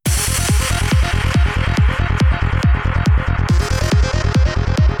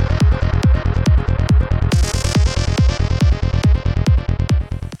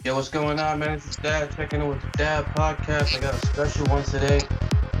Yo, what's going on, man? This is Dad checking in with the Dad podcast. I got a special one today.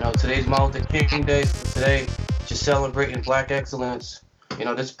 Today's Martin Luther King Day, so today just celebrating Black excellence.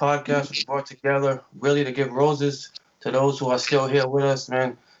 This podcast was brought together really to give roses to those who are still here with us,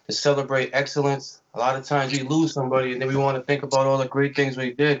 man, to celebrate excellence. A lot of times we lose somebody and then we want to think about all the great things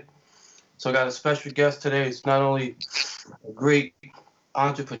we did. So I got a special guest today. It's not only a great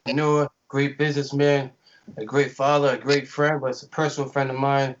entrepreneur, great businessman, a great father, a great friend, but it's a personal friend of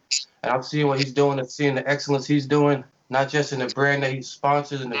mine. And I'm seeing what he's doing and seeing the excellence he's doing, not just in the brand that he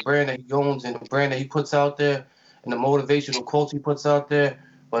sponsors and the brand that he owns and the brand that he puts out there and the motivational quotes he puts out there,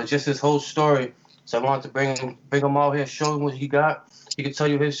 but just his whole story. So I wanted to bring him out here, show him what he got. He can tell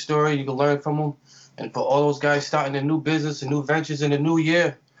you his story. You can learn from him. And for all those guys starting a new business and new ventures in the new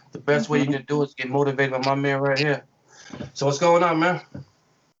year, the best way you can do it is get motivated by my man right here. So what's going on, man?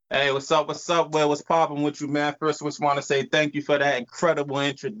 Hey, what's up? What's up? Well, what's popping with you, man? First, I just want to say thank you for that incredible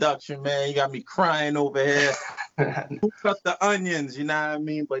introduction, man. You got me crying over here. Who cut the onions? You know what I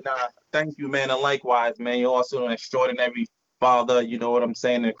mean? But thank you, man. And likewise, man, you're also an extraordinary father. You know what I'm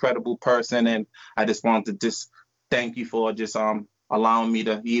saying? An incredible person. And I just wanted to just thank you for just allowing me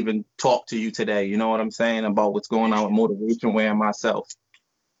to even talk to you today. You know what I'm saying? About what's going on with motivation wearing myself.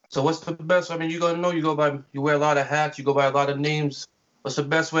 So what's the best? I mean, you gotta know you wear a lot of hats, you go by a lot of names. What's the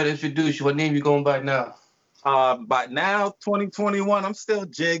best way to introduce you? What name you going by now? By now, 2021, I'm still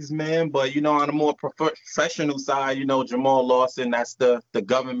Jigs, man. But on a more professional side, Jamal Lawson, that's the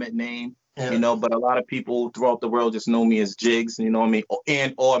government name. Yeah. But a lot of people throughout the world just know me as Jigs, you know what I mean,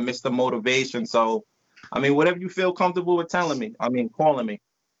 and or Mr. Motivation. So, I mean, whatever you feel comfortable with calling me.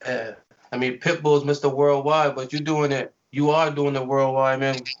 Yeah. I mean, Pitbull's Mr. Worldwide, but you are doing it worldwide,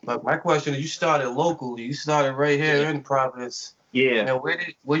 man. But my question is, you started locally. You started right here in Providence. Yeah. Now,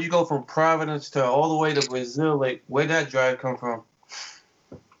 where you go from Providence to all the way to Brazil? Like, where'd that drive come from?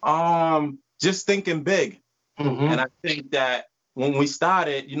 Just thinking big. Mm-hmm. And I think that when we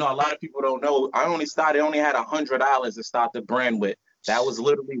started, a lot of people don't know, I only had $100 to start the brand with. That was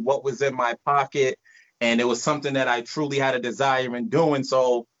literally what was in my pocket. And it was something that I truly had a desire in doing.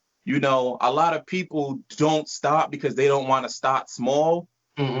 So, a lot of people don't start because they don't want to start small.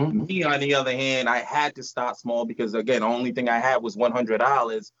 Mm-hmm. Me, on the other hand, I had to start small because, again, the only thing I had was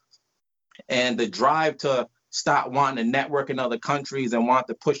 $100. And the drive to start wanting to network in other countries and want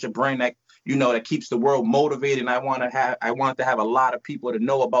to push a brand that, that keeps the world motivated. And I want to have a lot of people to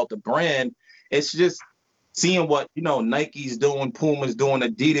know about the brand. It's just seeing what, Nike's doing, Puma's doing,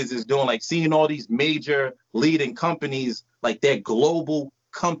 Adidas is doing, like seeing all these major leading companies, like they're global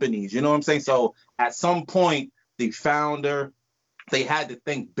companies, you know what I'm saying? So at some point, the founder, they had to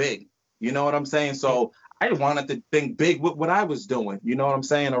think big, you know what I'm saying? So I wanted to think big with what I was doing, you know what I'm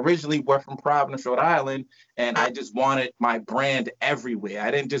saying? Originally, we're from Providence, Rhode Island, and I just wanted my brand everywhere.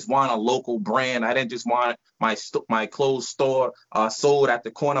 I didn't just want a local brand. I didn't just want my clothes store sold at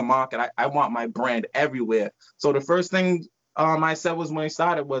the corner market. I want my brand everywhere. So the first thing I said was when I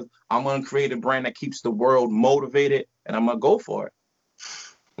started was I'm going to create a brand that keeps the world motivated, and I'm going to go for it.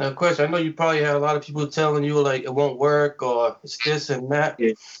 Now, question, I know you probably had a lot of people telling you, like, it won't work or it's this and that.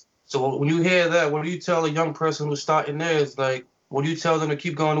 Yeah. So when you hear that, what do you tell a young person who's starting theirs? Like, what do you tell them to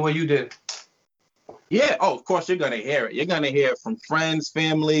keep going the way you did? Yeah, of course you're gonna hear it. You're gonna hear it from friends,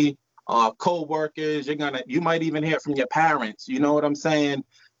 family, co-workers. You might even hear it from your parents. You know what I'm saying?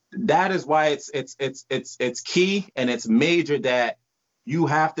 That is why it's key and it's major that you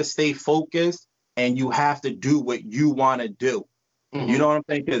have to stay focused and you have to do what you want to do. Mm-hmm. You know what I'm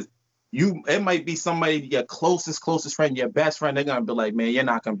saying? Because it might be somebody, your closest friend, your best friend, they're going to be like, man, you're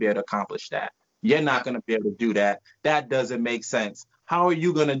not going to be able to accomplish that. You're not going to be able to do that. That doesn't make sense. How are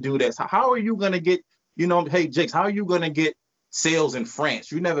you going to do this? How are you going to get, hey, Jakes, how are you going to get sales in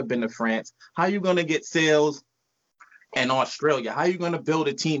France? You've never been to France. How are you going to get sales in Australia? How are you going to build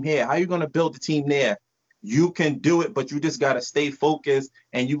a team here? How are you going to build a team there? You can do it, but you just got to stay focused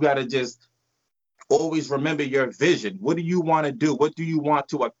and you got to just always remember your vision. What do you want to do? What do you want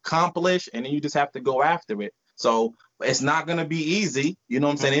to accomplish? And then you just have to go after it. So it's not going to be easy. You know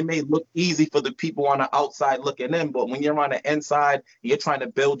what I'm saying? It may look easy for the people on the outside looking in, but when you're on the inside, you're trying to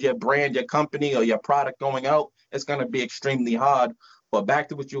build your brand, your company, or your product going out, it's going to be extremely hard. But back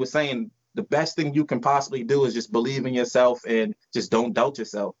to what you were saying, the best thing you can possibly do is just believe in yourself and just don't doubt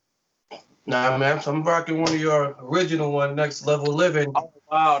yourself. Nah, man, so I'm rocking one of your original one, Next Level Living. Oh,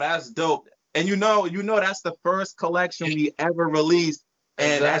 wow, that's dope. And that's the first collection we ever released.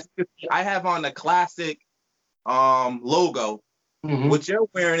 And I have on the classic logo. Mm-hmm. What you're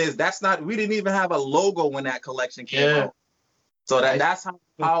wearing we didn't even have a logo when that collection came out. So that's how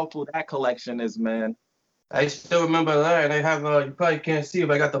powerful that collection is, man. I still remember that, and I have you probably can't see it,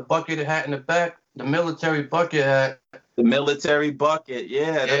 but I got the bucket hat in the back, the military bucket hat. The military bucket,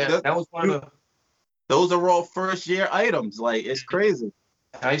 yeah. Yeah, that was one of the. Those are all first year items. Like, it's crazy.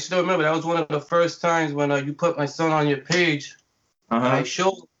 I still remember that was one of the first times when you put my son on your page, and I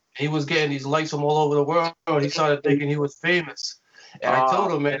showed him he was getting these likes from all over the world. He started thinking he was famous, and I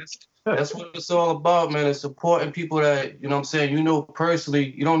told him, man, that's what it's all about, man. Is supporting people that, you know what I'm saying, you know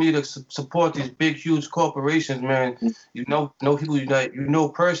personally. You don't need to support these big, huge corporations, man. You know people that you know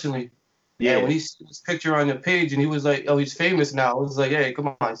personally. Yeah. And when he saw this picture on your page and he was like, oh, he's famous now. I was like, hey,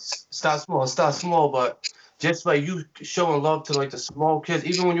 come on, start small. But just like you showing love to like the small kids,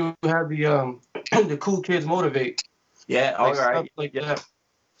 even when you have the the cool kids motivate. Yeah, all right. Stuff like that.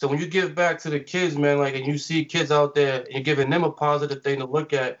 So when you give back to the kids, man, like, and you see kids out there and you're giving them a positive thing to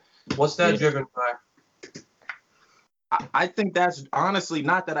look at, what's that driven by? I think that's honestly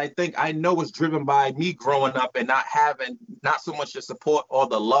not that I think, I know it's driven by me growing up and not so much the support or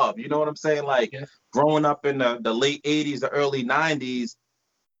the love. You know what I'm saying? Like growing up in the late 80s, the early 90s,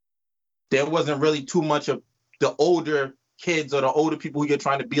 there wasn't really too much of the older kids or the older people who you're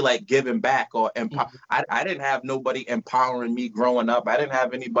trying to be like giving back or empower. I didn't have nobody empowering me growing up. I didn't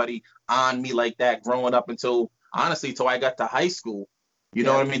have anybody on me like that growing up until I got to high school. You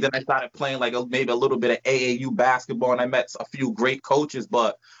know what I mean? Then I started playing like maybe a little bit of AAU basketball, and I met a few great coaches.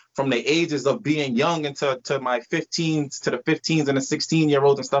 But from the ages of being young into my 15s, to the 15s and the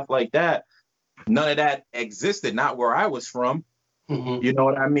 16-year-olds and stuff like that, none of that existed. Not where I was from. You know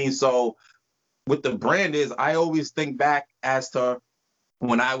what I mean? So with the brand is, I always think back as to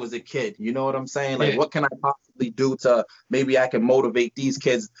when I was a kid. You know what I'm saying? Like, what can I possibly do to maybe I can motivate these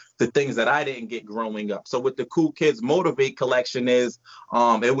kids, the things that I didn't get growing up. So with the Cool Kids Motivate collection is,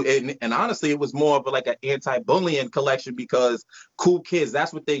 and honestly, it was more of like an anti-bullying collection, because cool kids,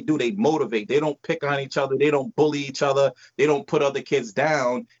 that's what they do. They motivate. They don't pick on each other. They don't bully each other. They don't put other kids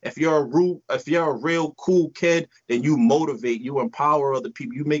down. If you're a real cool kid, then you motivate, you empower other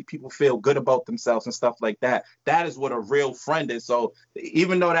people, you make people feel good about themselves and stuff like that. That is what a real friend is. So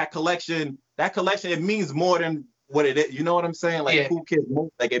even though that collection, it means more than what it is. You know what I'm saying? Like Cool Kids,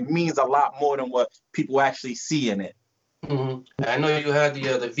 like it means a lot more than what people actually see in it. I know you had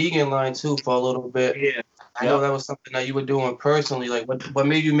the vegan line too for a little bit. Yeah, I know that was something that you were doing personally. Like, what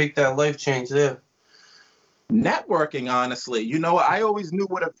made you make that life change there? Networking, honestly. You know, I always knew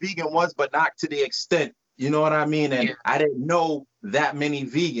what a vegan was, but not to the extent. You know what I mean? And I didn't know that many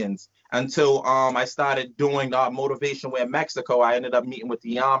vegans until I started doing Motivation Wear Mexico. I ended up meeting with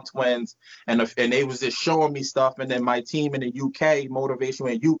the Yam twins, and they was just showing me stuff. And then my team in the UK, Motivation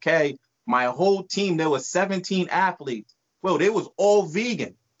Wear UK, my whole team, there was 17 athletes. Well, they was all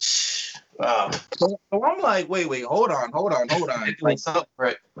vegan. Wow. So I'm like, wait, hold on. Like something,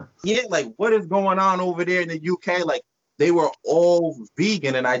 right? Yeah, like what is going on over there in the UK? Like they were all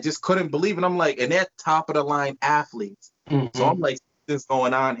vegan, and I just couldn't believe it. I'm like, and they're top of the line athletes. So I'm like, this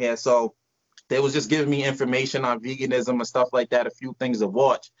going on here. So they was just giving me information on veganism and stuff like that, a few things to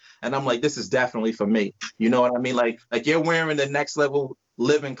watch. And I'm like, this is definitely for me. You know what I mean? Like you're wearing the Next Level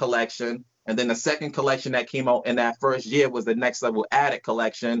Living collection. And then the second collection that came out in that first year was the Next Level Addict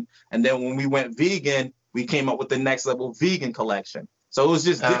collection. And then when we went vegan, we came up with the Next Level Vegan collection. So it was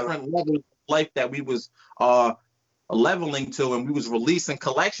just different levels of life that we was leveling to, and we was releasing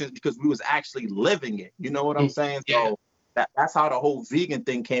collections because we was actually living it. You know what I'm saying? So that's how the whole vegan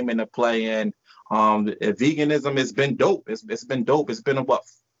thing came into play. And veganism has been dope. It's been dope. It's been about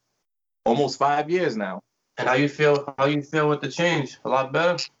almost 5 years now. And how you feel with the change? A lot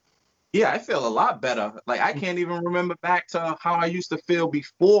better? Yeah, I feel a lot better. Like I can't even remember back to how I used to feel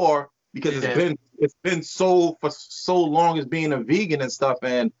before, because it's been so long as being a vegan and stuff.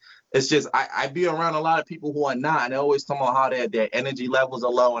 And it's just I be around a lot of people who are not, and they always talk about how their energy levels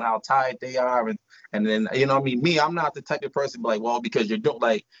are low and how tired they are. And then, you know what I mean? I'm not the type of person to be like, well, because you're doing,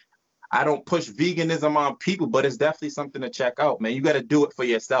 like, I don't push veganism on people, but it's definitely something to check out, man. You got to do it for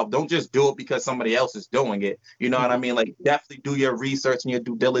yourself. Don't just do it because somebody else is doing it. You know what I mean? Like, definitely do your research and your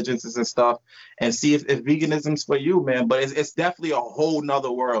due diligences and stuff, and see if veganism's for you, man. But it's definitely a whole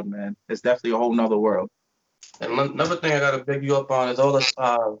nother world, man. It's definitely a whole nother world. And another thing I got to big you up on is all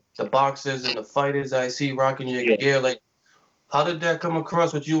the boxers and the fighters I see rocking your gear. Like, how did that come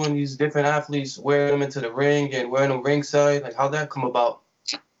across with you and these different athletes wearing them into the ring and wearing them ringside? Like, how'd that come about?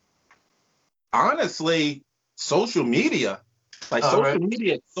 Honestly, social media. Like, social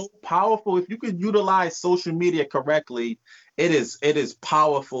media is so powerful. If you could utilize social media correctly, it is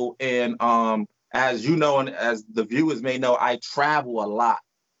powerful. And as you know, and as the viewers may know, I travel a lot.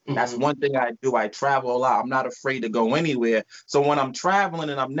 That's one thing I do. I travel a lot. I'm not afraid to go anywhere. So when I'm traveling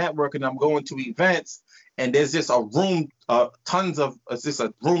and I'm networking, I'm going to events, and there's just a room, it's just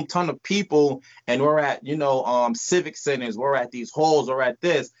a room ton of people, and we're at, civic centers, we're at these halls, we're at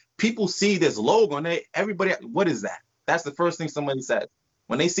this. People see this logo and everybody, what is that? That's the first thing somebody says.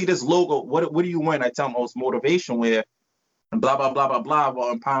 When they see this logo, what do you wear? I tell them, oh, it's motivation wear, and blah, blah, blah, blah, blah,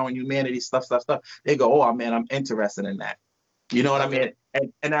 while empowering humanity, stuff. They go, oh, man, I'm interested in that. You know what I mean?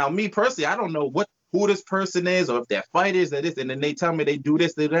 And now me personally, I don't know who this person is or if they're fighters, that is, and then they tell me they do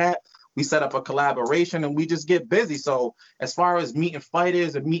this, they do that. We set up a collaboration and we just get busy. So as far as meeting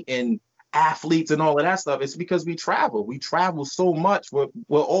fighters and meeting athletes and all of that stuff, it's because we travel. We travel so much. We're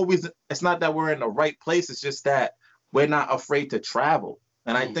always, it's not that we're in the right place. It's just that we're not afraid to travel.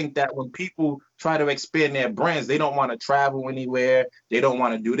 And I think that when people try to expand their brands, they don't want to travel anywhere. They don't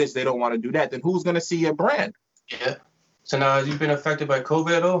want to do this. They don't want to do that. Then who's going to see your brand? Yeah. So now, have you been affected by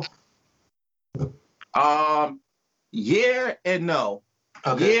COVID at all? Yeah and no.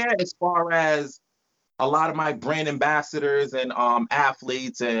 Okay. Yeah, as far as a lot of my brand ambassadors and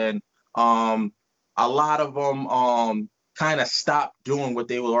athletes and a lot of them kind of stopped doing what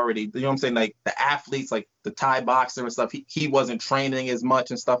they were already, you know what I'm saying? Like the athletes, like the Thai boxer and stuff, he wasn't training as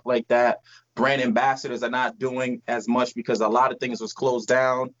much and stuff like that. Brand ambassadors are not doing as much because a lot of things was closed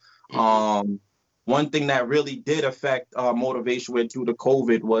down. Mm-hmm. One thing that really did affect Motivation Wear due to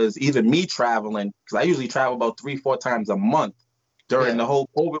COVID was even me traveling, because I usually travel about 3-4 times a month. During the whole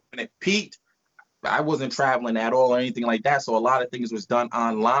COVID, when it peaked, I wasn't traveling at all or anything like that. So a lot of things was done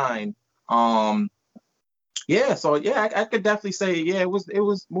online. I could definitely say, it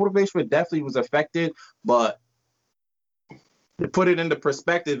was Motivation Wear definitely was affected. But to put it into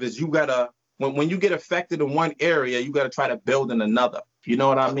perspective is you gotta, when you get affected in one area, you gotta try to build in another. You know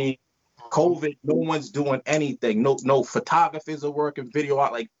what I mean? COVID, no one's doing anything. No photographers are working, video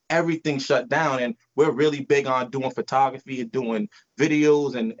art, like everything shut down. And we're really big on doing photography and doing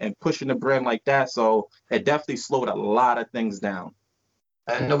videos and pushing the brand like that. So it definitely slowed a lot of things down.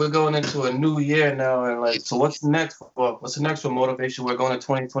 I know we're going into a new year now, and so what's next for Motivation? We're going to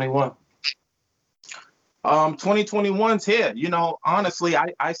 2021. 2021's here. Honestly,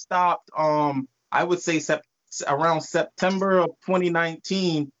 I stopped. I would say around September of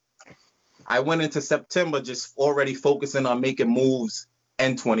 2019. I went into September just already focusing on making moves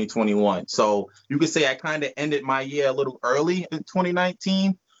in 2021. So you could say I kind of ended my year a little early in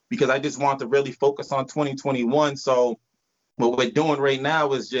 2019 because I just want to really focus on 2021. So what we're doing right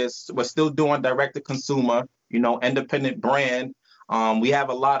now is we're still doing direct to consumer, independent brand. We have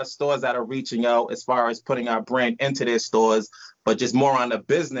a lot of stores that are reaching out as far as putting our brand into their stores, but just more on the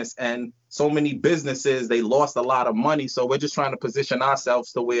business. And so many businesses, they lost a lot of money. So we're just trying to position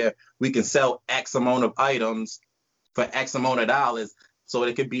ourselves to where we can sell X amount of items for X amount of dollars so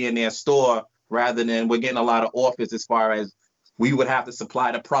it could be in their store rather than we're getting a lot of offers as far as we would have to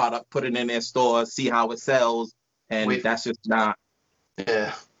supply the product, put it in their store, see how it sells. And that's just not.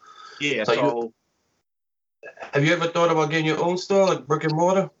 Yeah. Yeah. So have you ever thought about getting your own store, like brick and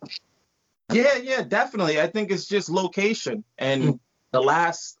mortar? Yeah, definitely. I think it's just location. And the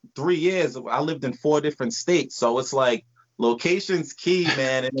last 3 years, I lived in 4 different states. So it's like location's key,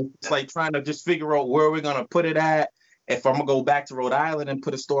 man. And it's like trying to just figure out where we're going to put it at. If I'm going to go back to Rhode Island and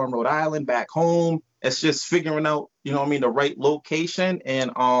put a store in Rhode Island back home, it's just figuring out, the right location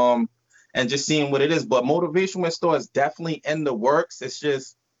and just seeing what it is. But Motivation Wear store is definitely in the works. It's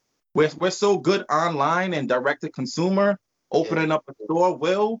just we're so good online and direct to consumer. Opening up a store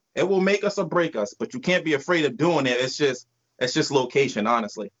will make us or break us, but you can't be afraid of doing it. It's just location,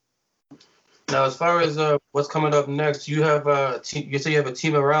 honestly. Now, as far as what's coming up next, you have a team. You say you have a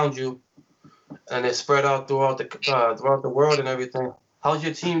team around you, and it's spread out throughout the world and everything. How's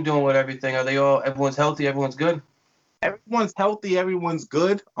your team doing with everything? Are they everyone's healthy? Everyone's good? Everyone's healthy. Everyone's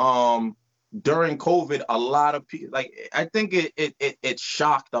good. During COVID, a lot of people, I think it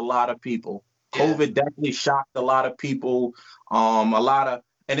shocked a lot of people. COVID definitely shocked a lot of people. And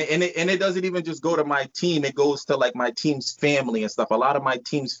it doesn't even just go to my team. It goes to my team's family and stuff. A lot of my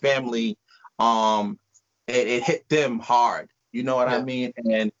team's family, it hit them hard. You know what I mean?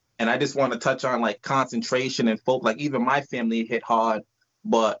 And I just want to touch on concentration and folk. Even my family hit hard.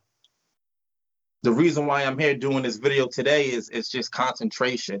 But the reason why I'm here doing this video today is just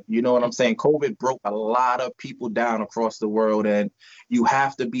concentration. You know what I'm saying? COVID broke a lot of people down across the world, and you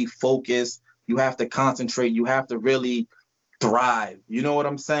have to be focused. You have to concentrate. You have to really thrive. You know what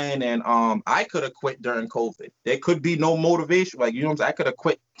I'm saying? And I could have quit during COVID. There could be no motivation. What I'm saying? I could have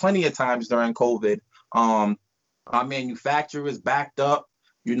quit plenty of times during COVID. Our manufacturers backed up.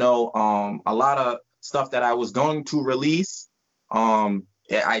 A lot of stuff that I was going to release.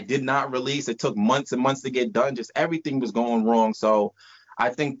 I did not release. It took months and months to get done. Just everything was going wrong. So I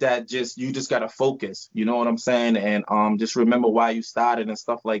think that just you just gotta focus. You know what I'm saying? And just remember why you started and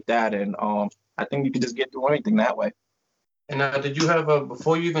stuff like that. And I think you can just get through anything that way. And did you have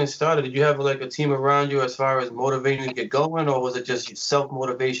before you even started, did you have like a team around you as far as motivating you to get going, or was it just self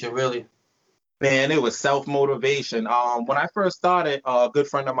motivation really? Man, it was self motivation. When I first started, a good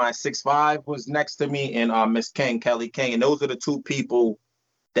friend of mine, 6'5", was next to me, and Miss King, Kelly King, and those are the two people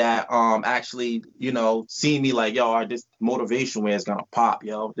that actually, see me like, yo, this motivation way is gonna pop,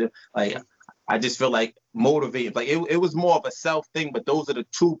 yo. Like, I just feel like motivated. Like it was more of a self thing, but those are the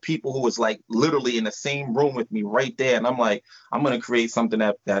two people who was like literally in the same room with me right there. And I'm like, I'm gonna create something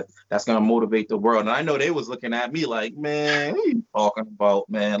that's gonna motivate the world. And I know they was looking at me like, man, what are you talking about,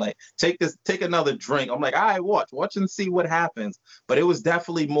 man? Like, take another drink. I'm like, all right, watch and see what happens. But it was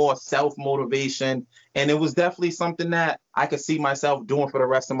definitely more self motivation, and it was definitely something that I could see myself doing for the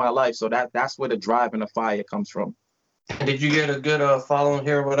rest of my life. So that's where the drive and the fire comes from. And did you get a good following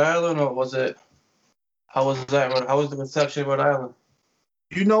here in Rhode Island, or was it? How was that? How was the reception in Rhode Island?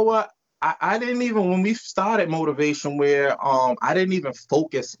 You know what? I didn't even when we started Motivation Wear, I didn't even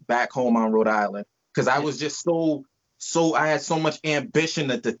focus back home on Rhode Island because I was just so I had so much ambition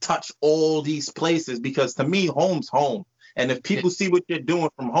to touch all these places because to me, home's home. And if people see what you're doing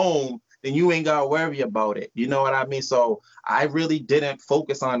from home, then you ain't gotta worry about it. You know what I mean? So I really didn't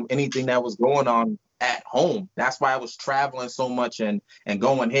focus on anything that was going on at home. That's why I was traveling so much and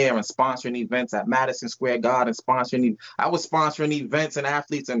going here and sponsoring events at Madison Square Garden, I was sponsoring events and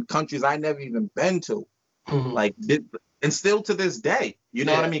athletes in countries I never even been to. Like, and still to this day, you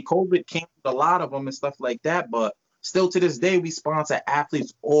know what I mean? COVID canceled a lot of them and stuff like that, but still to this day, we sponsor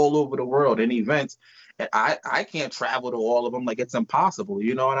athletes all over the world in events. And I can't travel to all of them. Like, it's impossible.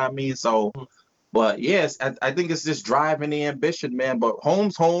 You know what I mean? So, but yes, I think it's just driving the ambition, man. But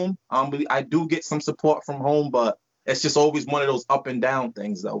home's home. I do get some support from home, but it's just always one of those up and down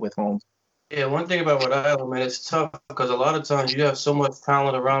things, though, with home. Yeah, one thing about Rhode Island, man, it's tough because a lot of times you have so much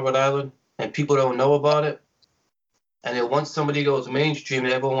talent around Rhode Island and people don't know about it. And then once somebody goes mainstream,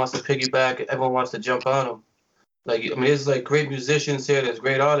 everyone wants to piggyback, everyone wants to jump on them. Like, I mean, there's like great musicians here, there's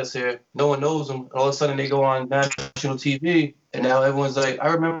great artists here. No one knows them. All of a sudden they go on national TV, and now everyone's like,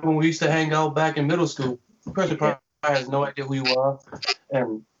 I remember when we used to hang out back in middle school. The person probably has no idea who you are.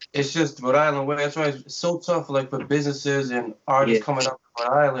 And it's just Rhode Island. That's why it's so tough, like for businesses and artists coming up to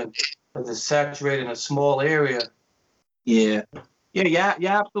Rhode Island, because it's saturated in a small area. Yeah,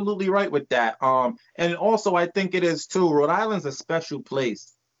 you're absolutely right with that. And also I think it is too. Rhode Island's a special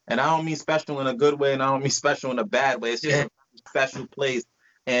place. And I don't mean special in a good way, and I don't mean special in a bad way. It's just a special place.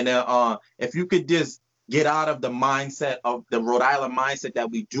 And if you could just get out of the mindset of the Rhode Island mindset that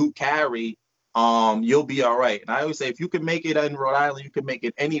we do carry, you'll be all right. And I always say, if you can make it in Rhode Island, you can make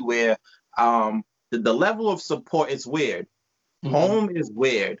it anywhere. The level of support is weird. Home is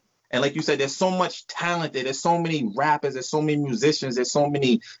weird. And like you said, there's so much talent there. There's so many rappers. There's so many musicians. There's so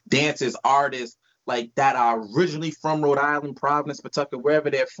many dancers, artists, like that are originally from Rhode Island, Providence, Pawtucket, wherever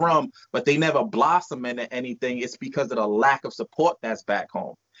they're from, but they never blossom into anything. It's because of the lack of support that's back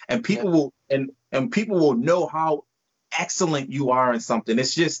home. And people will and people will know how excellent you are in something.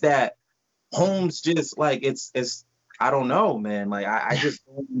 It's just that home's just like it's I don't know, man. Like I just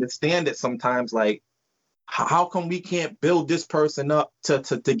don't understand it sometimes. Like, how come we can't build this person up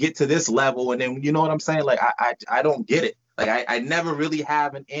to get to this level? And then, you know what I'm saying? Like, I don't get it. Like, I never really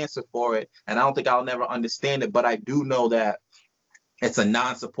have an answer for it. And I don't think I'll never understand it. But I do know that it's a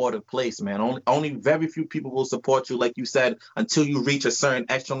non-supportive place, man. Only very few people will support you, like you said, until you reach a certain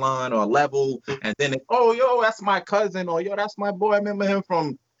echelon or level. And then, oh, yo, that's my cousin. Or, yo, that's my boy. I remember him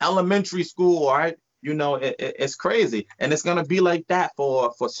from elementary school. All right. You know, it's crazy. And it's going to be like that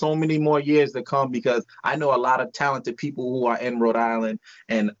for so many more years to come, because I know a lot of talented people who are in Rhode Island,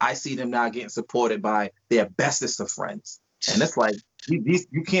 and I see them now getting supported by their bestest of friends. And it's like,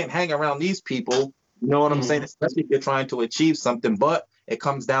 you can't hang around these people. You know what I'm saying? Especially if you're trying to achieve something. But it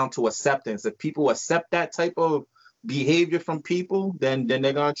comes down to acceptance. If people accept that type of behavior from people, then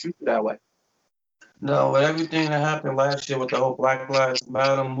they're going to treat you that way. No, with everything that happened last year with the whole Black Lives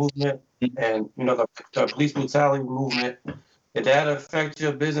Matter movement and, you know, the police brutality movement, did that affect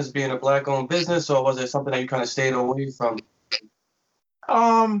your business being a Black-owned business, or was it something that you kind of stayed away from?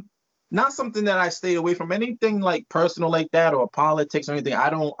 Not something that I stayed away from. Anything like personal like that or politics or anything,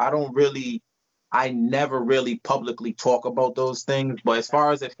 I never really publicly talk about those things. But as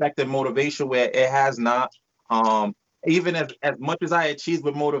far as effective motivation, where it has not, even as much as I achieved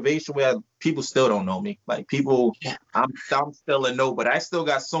with motivation, where people still don't know me. Like, people, I'm still a no, but I still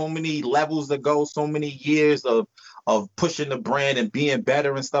got so many levels to go, so many years of pushing the brand and being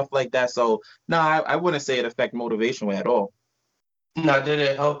better and stuff like that. So no, I wouldn't say it affect motivation at all. Now, did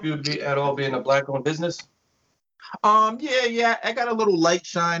it help you be at all being a black-owned business? Yeah, I got a little light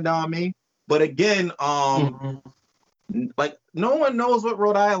shined on me, but again, Mm-hmm. like no one knows what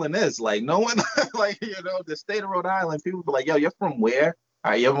Rhode Island is. Like no one, like the state of Rhode Island. People be like, "Yo, you're from where?"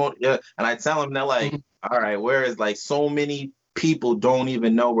 All right, yeah, and I tell them they're like, "All right, where is like so many people don't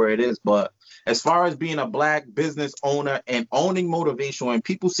even know where it is." But as far as being a black business owner and owning motivation, when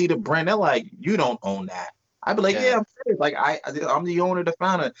people see the brand, they're like, "You don't own that." I'd be like, "Yeah, Yeah. I'm serious. Like I'm the owner, the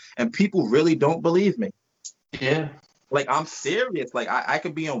founder," and people really don't believe me. Yeah. Like I'm serious. Like I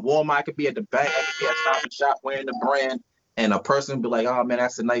could be in Walmart, I could be at the bank, I could be at Stop and Shop wearing the brand, and a person would be like, "Oh man,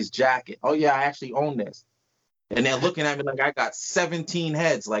 that's a nice jacket." Oh yeah, I actually own this. And they're looking at me like I got 17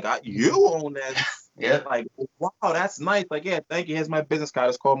 heads. Like you own that. Yeah. Like, wow, that's nice. Like, yeah, thank you. Here's my business card.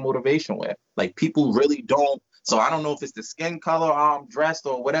 It's called Motivation Wear. Like people really don't. So I don't know if it's the skin color, I'm dressed,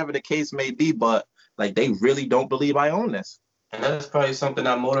 or whatever the case may be, but like they really don't believe I own this. And that's probably something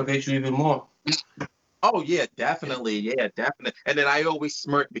that motivates you even more. Oh yeah, definitely. Yeah, definitely. And then I always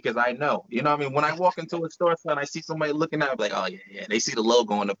smirk because I know. You know what I mean? When I walk into a store and I see somebody looking at me, I'm like, oh yeah. They see the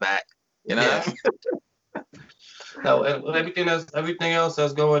logo in the back. You know Yeah. what I mean? Now, and with everything else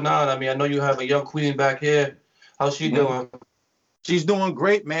that's going on. I mean, I know you have a young queen back here. How's she Mhm. doing? She's doing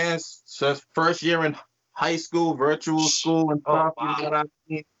great, man. So first year in high school, virtual school and Oh, stuff. You know what I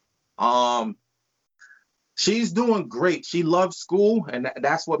mean? Um, she's doing great. She loves school, and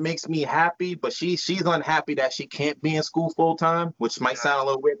that's what makes me happy. But she's unhappy that she can't be in school full time, which might sound a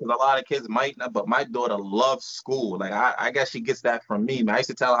little weird because a lot of kids might not. But my daughter loves school. Like I guess she gets that from me. Man, I used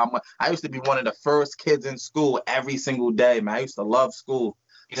to tell her how much I used to be one of the first kids in school every single day. Man, I used to love school.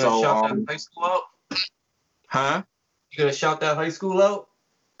 you gonna So shout that high school out? huh? You gonna shout that high school out?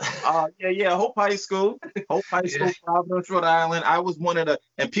 Yeah. Hope High School. Hope High Yeah. School, Providence, Rhode Island. I was one of the,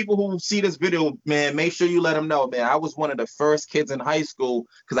 and people who see this video, man, make sure you let them know, man. I was one of the first kids in high school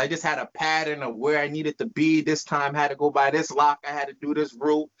because I just had a pattern of where I needed to be. This time I had to go by this lock. I had to do this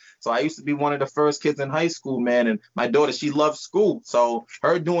route. So I used to be one of the first kids in high school, man. And my daughter, she loves school. So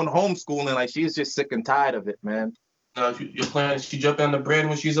her doing homeschooling, like she's just sick and tired of it, man. You're planning. She jump on the brand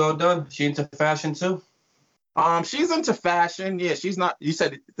when she's all done. She into fashion too? She's into fashion. Yeah, she's not. You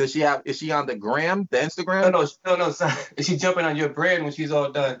said, does she have? Is she on the gram, the No, Instagram? no. Sorry. Is she jumping on your brand when she's all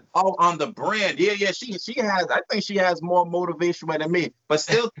done? Oh, on the brand. Yeah. She has. I think she has more motivation than me. But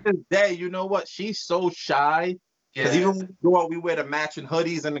still, to this day, you know what? She's so shy because Yeah. even when we go out, we wear the matching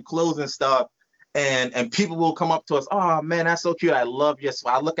hoodies and the clothes and stuff. And people will come up to us. Oh man, that's so cute. I love you. So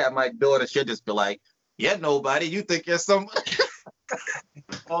I look at my daughter. She'll just be like, "Yeah, nobody. You think you're somebody?"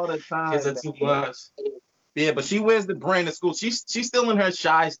 All the Kids time. are too much. Yeah, but she wears the brand in school. She's still in her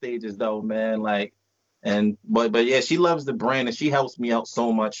shy stages though, man. Like, but yeah, she loves the brand and she helps me out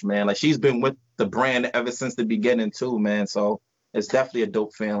so much, man. Like she's been with the brand ever since the beginning too, man. So it's definitely a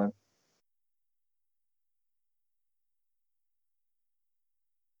dope feeling.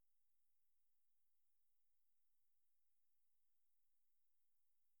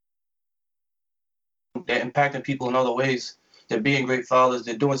 They're impacting people in other ways. They're being great fathers.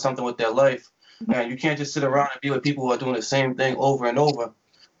 They're doing something with their life. And you can't just sit around and be with people who are doing the same thing over and over.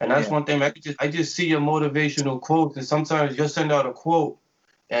 And that's Yeah. one thing. I just see your motivational quotes, and sometimes you'll send out a quote,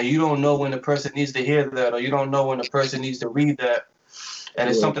 and you don't know when the person needs to hear that, or you don't know when the person needs to read that. And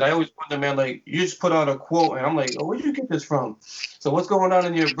it's Yeah. something I always wonder, man. Like you just put out a quote, and I'm like, oh, where did you get this from? So what's going on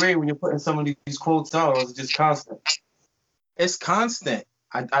in your brain when you're putting some of these quotes out? Or is it just constant? It's constant.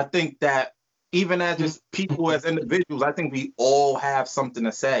 I think that even as just people as individuals, I think we all have something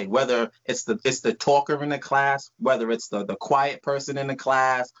to say, whether it's the talker in the class, whether it's the quiet person in the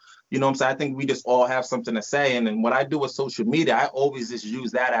class. You know what I'm saying? I think we just all have something to say. And then what I do with social media, I always just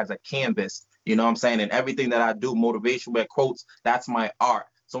use that as a canvas. You know what I'm saying? And everything that I do, motivation with quotes, that's my art.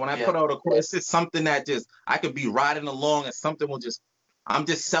 So when I Yeah. put out a quote, it's just something that just I could be riding along and something will just I'm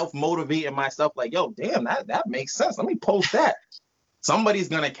just self-motivating myself, like, yo, damn, that makes sense. Let me post that. Somebody's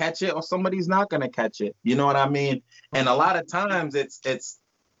gonna catch it or somebody's not gonna catch it. You know what I mean? And a lot of times it's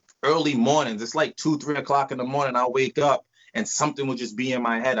early mornings. It's like 2, 3 o'clock in the morning. I'll wake up and something will just be in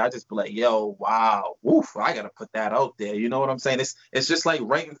my head. I just be like, yo, wow, woof, I gotta put that out there. You know what I'm saying? It's just like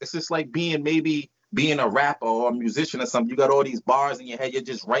writing, it's just like being a rapper or a musician or something. You got all these bars in your head, you're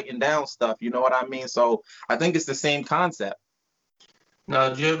just writing down stuff. You know what I mean? So I think it's the same concept. Now,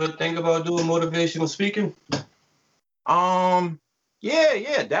 did you ever think about doing motivational speaking? Um,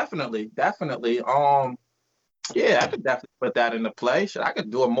 yeah, definitely. Yeah, I could definitely put that into play. Shit, I could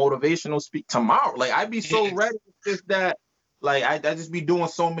do a motivational speak tomorrow. Like I'd be so Yeah. ready. It's just that Like I just be doing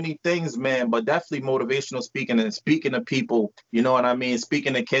so many things, man. But definitely motivational speaking and speaking to people. You know what I mean?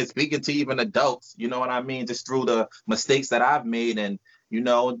 Speaking to kids, speaking to even adults. You know what I mean? Just through the mistakes that I've made, and you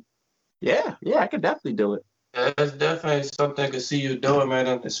know, yeah, I could definitely do it. Yeah, that's definitely something I can see you doing, man.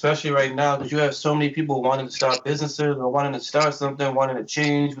 And especially right now, because you have so many people wanting to start businesses or wanting to start something, wanting to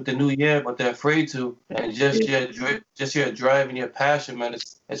change with the new year, but they're afraid to. And Yeah, just your drive and your passion, man.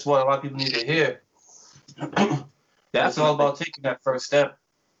 It's what a lot of people need to hear. And it's all definitely. about taking that first step.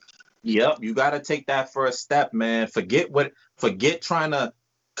 Yep, you got to take that first step, man. Forget trying to,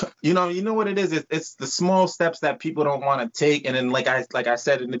 you know what it is. It's the small steps that people don't want to take. And then, like I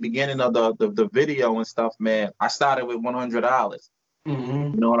said in the beginning of the video and stuff, man. I started with $100. Hmm.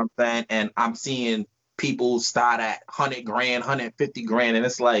 You know what I'm saying? And I'm seeing people start at 100 grand, 150 grand, and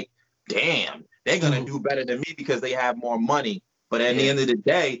it's like, damn, they're gonna Hmm. do better than me because they have more money. But at the Yeah. end of the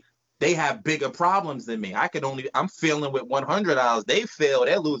day, they have bigger problems than me. I'm failing with $100. They fail,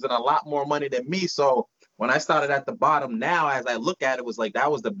 they're losing a lot more money than me. So when I started at the bottom, now as I look at it, was like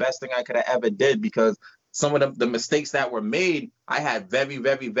that was the best thing I could have ever did because some of the mistakes that were made, I had very,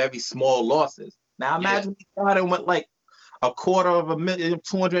 very, very small losses. Now Yeah. imagine we started with like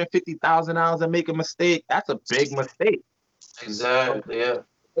 $250,000 and make a mistake. That's a big mistake. So, Exactly. Yeah.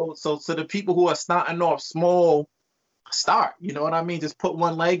 so to the people who are starting off small, start. You know what I mean? Just put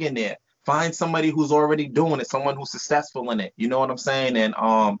one leg in there. Find somebody who's already doing it, someone who's successful in it. You know what I'm saying? And you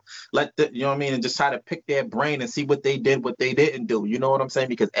know what I mean, and just try to pick their brain and see what they did, what they didn't do. You know what I'm saying?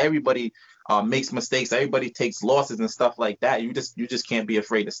 Because everybody makes mistakes, everybody takes losses and stuff like that. You just can't be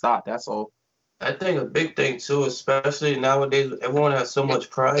afraid to start. That's all. I think a big thing too, especially nowadays, everyone has so much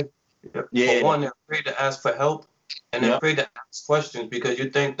pride. For Yeah, one, they're afraid to ask for help, and they're yep. afraid to ask questions because you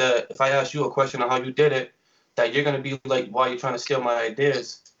think that if I ask you a question on how you did it, that you're gonna be like, "Why are you trying to steal my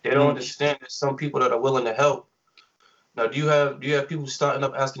ideas?" They don't Mhm. understand there's some people that are willing to help. Now, do you have people starting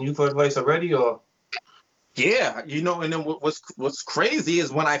up asking you for advice already, or? Yeah, and then what's crazy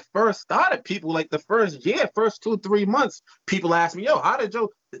is when I first started, people like the first year, first 2, 3 months, people asked me, "Yo, how did you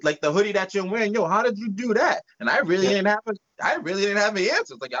like the hoodie that you're wearing? Yo, how did you do that?" And Yeah. I really didn't have the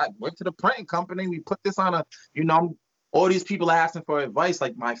answers. Like I went to the printing company, we put this on you know, all these people asking for advice,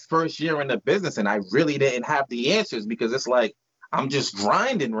 like my first year in the business, and I really didn't have the answers because it's like I'm just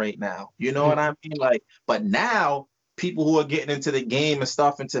grinding right now. You know what I Mhm. mean? Like, but now people who are getting into the game and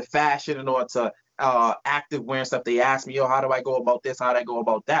stuff, into fashion and all to active wear and stuff, they ask me, yo, how do I go about this? How do I go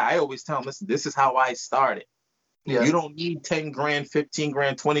about that? I always tell them, listen, this is how I started. You Yeah. don't need 10 grand, 15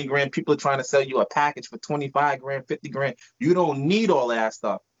 grand, 20 grand. People are trying to sell you a package for 25 grand, 50 grand. You don't need all that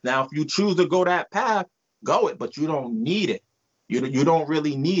stuff. Now, if you choose to go that path, go it, but you don't need it. You don't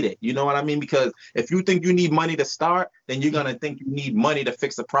really need it. You know what I mean? Because if you think you need money to start, then you're gonna think you need money to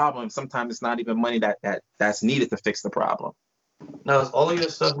fix the problem. Sometimes it's not even money that's needed to fix the problem. Now, is all of your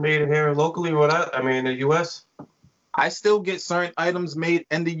stuff made here locally, or what? I mean, in the U.S. I still get certain items made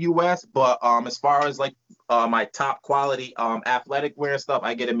in the U.S., but as far as like my top quality athletic wear and stuff,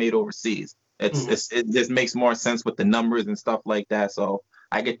 I get it made overseas. It just makes more sense with the numbers and stuff like that. So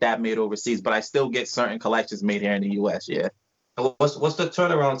I get that made overseas, but I still get certain collections made here in the U.S. Yeah. What's the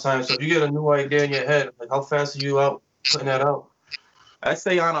turnaround time? So if you get a new idea in your head, like how fast are you out putting that out? I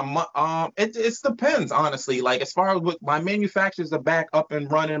say on a month. It depends honestly. Like as far as what my manufacturers are back up and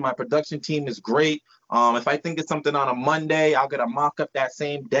running, my production team is great. If I think it's something on a Monday, I'll get a mock up that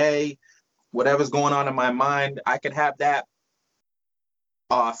same day. Whatever's going on in my mind, I could have that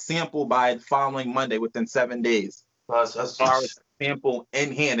sample by the following Monday within 7 days. As far as That's sample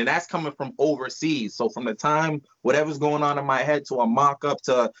in hand, and that's coming from overseas. So from the time whatever's going on in my head to a mock up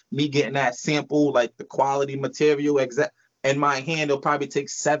to me getting that sample, like the quality material exact in my hand, it'll probably take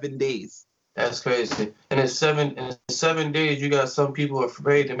 7 days. that's crazy. And in 7 days, you got some people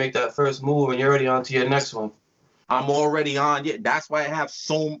afraid to make that first move, and you're already on to your next one. I'm already on. Yeah, that's why I have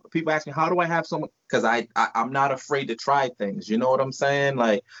so people ask me, how do I have so much? Because I'm not afraid to try things. You know what I'm saying?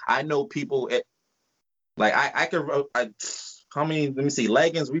 Like I know people. Like I could how many, let me see,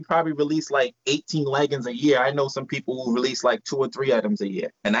 leggings, we probably release like 18 leggings a year. I know some people who release like 2 or 3 items a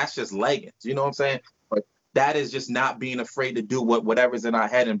year, and that's just leggings. You know what I'm saying? But that is just not being afraid to do whatever's in our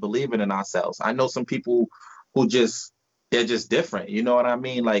head and believing in ourselves. I know some people who just, they're just different. You know what I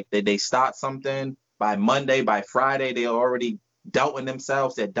mean? Like they start something by Monday, by Friday, they're already doubting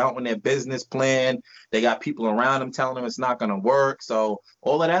themselves. They're doubting their business plan. They got people around them telling them it's not going to work. So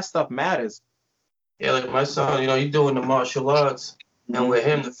all of that stuff matters. Yeah, like my son, he's doing the martial arts, and Mhm. with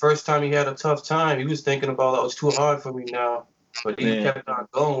him, the first time he had a tough time, he was thinking about, oh, it's too hard for me now. But he Yeah. kept on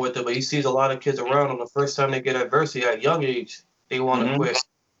going with it. But he sees a lot of kids around him. The first time they get adversity at a young age, they want to Hmm. quit.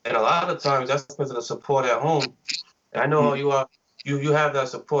 And a lot of times that's because of the support at home. I know how you are. You have that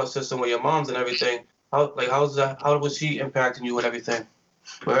support system with your moms and everything. How's that? How was she impacting you with everything?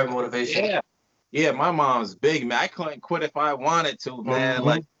 With her motivation? Yeah. Yeah, my mom's big, man. I couldn't quit if I wanted to, man. Mm-hmm.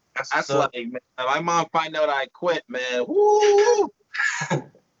 Like that's like, man, my mom find out I quit, man. Woo!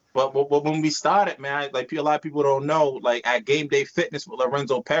 But when we started, man, like a lot of people don't know, like at Game Day Fitness with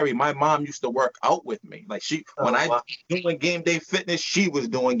Lorenzo Perry, my mom used to work out with me. Like when I Wow. doing Game Day Fitness, she was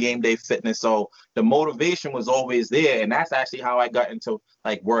doing Game Day Fitness. So the motivation was always there, and that's actually how I got into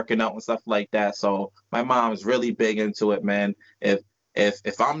like working out and stuff like that. So my mom's really big into it, man.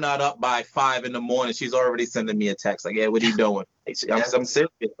 If I'm not up by 5 a.m, she's already sending me a text like, "Yeah, what are you doing?" I'm serious.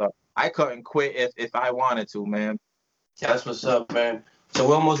 I couldn't quit if I wanted to, man. That's what's up, man. So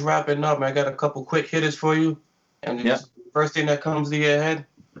we're almost wrapping up, man. I got a couple quick hitters for you. And the first thing that comes to your head.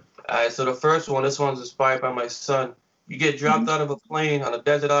 All right, so the first one, this one's inspired by my son. You get dropped out of a plane on a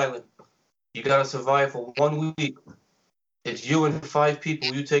desert island. You got to survive for 1 week. It's you and 5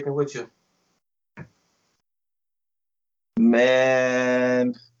 people you taking with you.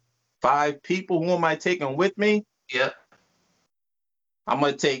 Man, 5 people. Who am I taking with me? Yeah. I'm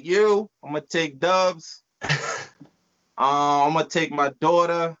gonna take you. I'm gonna take Dubs. I'm gonna take my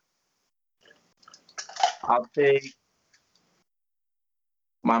daughter. I'll take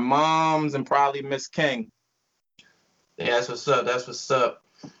my mom's and probably Miss King. Yeah, that's what's up. That's what's up.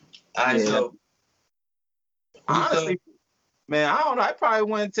 All right, so honestly, man, I don't know. I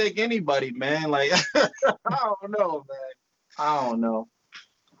probably wouldn't take anybody, man. Like I don't know, man. I don't know.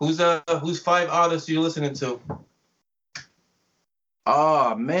 Who's 5 artists you listening to?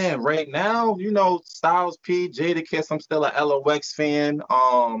 Oh man, right now, Styles P, Jadakiss. I'm still a LOX fan.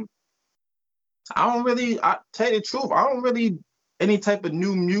 I tell you the truth, I don't really any type of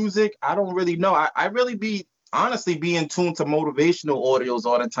new music. I don't really know. I really honestly be in tune to motivational audios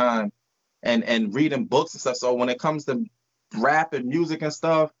all the time and reading books and stuff. So when it comes to rap and music and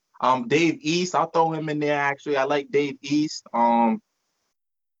stuff, Dave East, I'll throw him in there actually. I like Dave East. I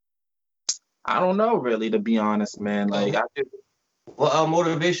don't know really, to be honest, man. Like what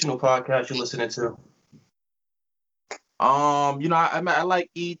motivational podcast you listening to? I like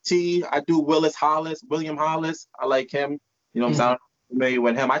E.T. I do William Hollis. I like him. You know what I'm saying? I'm familiar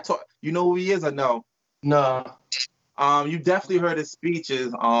with him. You know who he is or no? No. You definitely heard his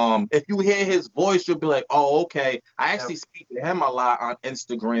speeches. If you hear his voice, you'll be like, oh, okay. I actually speak to him a lot on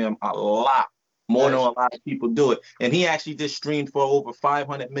Instagram, a lot. More than a lot of people do it. And he actually just streamed for over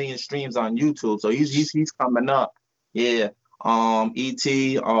 500 million streams on YouTube. So he's coming up. Yeah.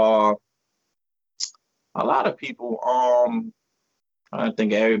 E.T. A lot of people. I don't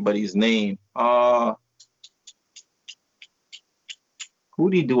think of everybody's name. Who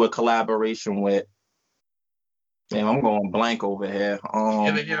did he do a collaboration with? Damn, I'm going blank over here. You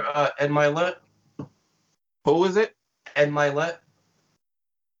ever hear Ed Milet? Who is it? Ed Milet.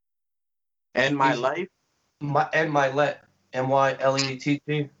 End My Life? Ed Milet.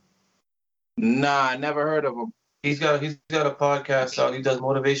 MYLETT. Nah, I never heard of him. He's got a podcast out. He does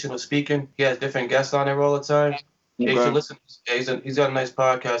motivational speaking. He has different guests on there all the time. Okay. Yeah, you should listen. Yeah, he's got a nice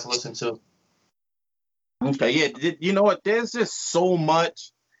podcast to listen to. Okay, yeah. You know what? There's just so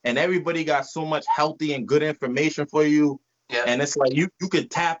much, and everybody got so much healthy and good information for you. Yeah. And it's like you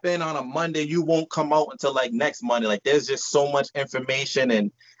could tap in on a Monday, you won't come out until like next Monday. Like there's just so much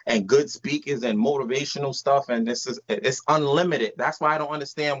information and good speakers and motivational stuff, and it's unlimited. That's why I don't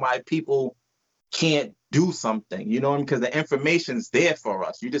understand why people can't do something, because the information's there for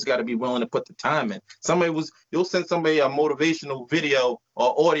us. You just got to be willing to put the time in. You'll send somebody a motivational video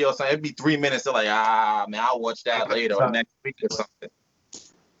or audio or something, it'd be 3 minutes. They're like, man, I'll watch that later or next week or something.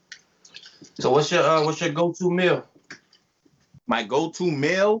 So what's your go-to meal? My go-to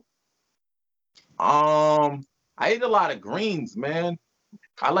meal? I eat a lot of greens, man.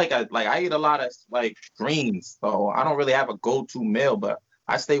 I eat a lot of like greens, so I don't really have a go-to meal, but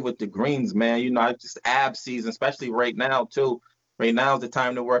I stay with the greens, man. I just ab season, especially right now too. Right now is the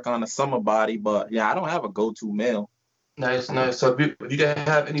time to work on a summer body, but yeah, I don't have a go-to meal. Nice. So if you didn't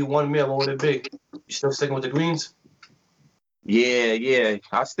have any one meal, what would it be? You still sticking with the greens? Yeah.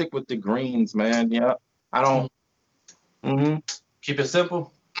 I stick with the greens, man. Yeah, I don't. Keep it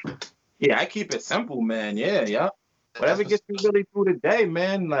simple. Yeah, I keep it simple, man. Yeah. Whatever gets me really through the day,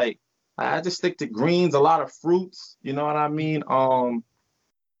 man. Like I just stick to greens, a lot of fruits. You know what I mean?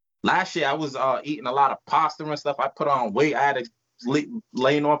 Last year I was eating a lot of pasta and stuff. I put on weight. I had to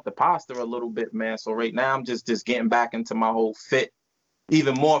laying off the pasta a little bit, man. So right now I'm just getting back into my whole fit,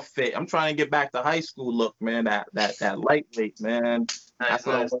 even more fit. I'm trying to get back to high school look, man. That lightweight, man. That's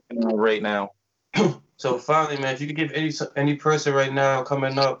what I'm working on right now. So finally, man, if you could give any person right now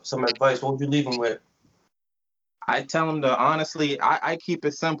coming up some advice, what would you leave them with? I tell them to honestly, I keep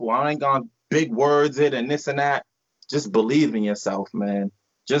it simple. I ain't gonna big words it and this and that. Just believe in yourself, man.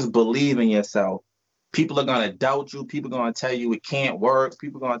 Just believe in yourself. People are gonna doubt you. People are gonna tell you it can't work.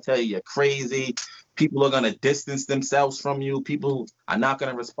 People are gonna tell you you're crazy. People are gonna distance themselves from you. People are not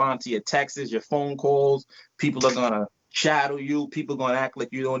gonna respond to your texts, your phone calls. People are gonna shadow you. People are gonna act like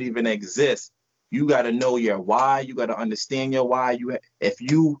you don't even exist. You gotta know your why. You gotta understand your why. If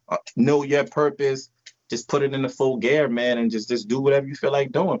you know your purpose, just put it in the full gear, man, and just do whatever you feel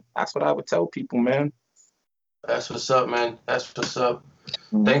like doing. That's what I would tell people, man. That's what's up, man. That's what's up.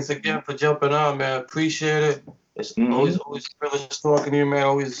 Thanks again for jumping on, man. Appreciate it. It's always a privilege talking to you, man.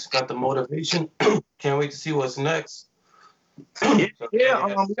 Always got the motivation. Can't wait to see what's next. We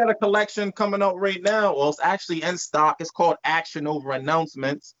got a collection coming out right now. Well, it's actually in stock. It's called Action Over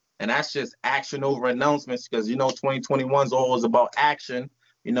Announcements, and that's just action over announcements because 2021 is always about action.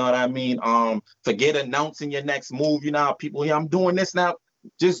 You know what I mean? Forget announcing your next move. People, I'm doing this now.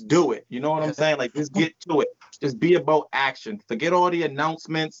 Just do it. You know what I'm saying? Like, just get to it. Just be about action. Forget all the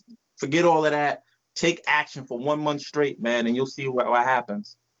announcements. Forget all of that. Take action for 1 month straight, man, and you'll see what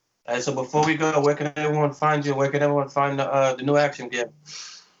happens. All right, so before we go, where can everyone find you? Where can everyone find the new action gear?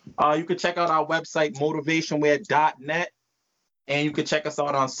 You can check out our website, motivationwear.net. And you can check us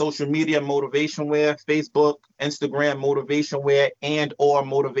out on social media, Motivation Wear, Facebook, Instagram, Motivation Wear, and or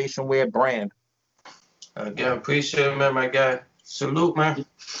Motivation Wear brand. Again, appreciate it, man, my guy. Salute, man.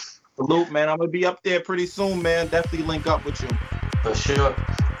 Salute, man. I'm going to be up there pretty soon, man. Definitely link up with you. For sure.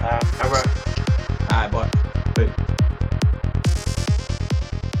 All right. All right, boy.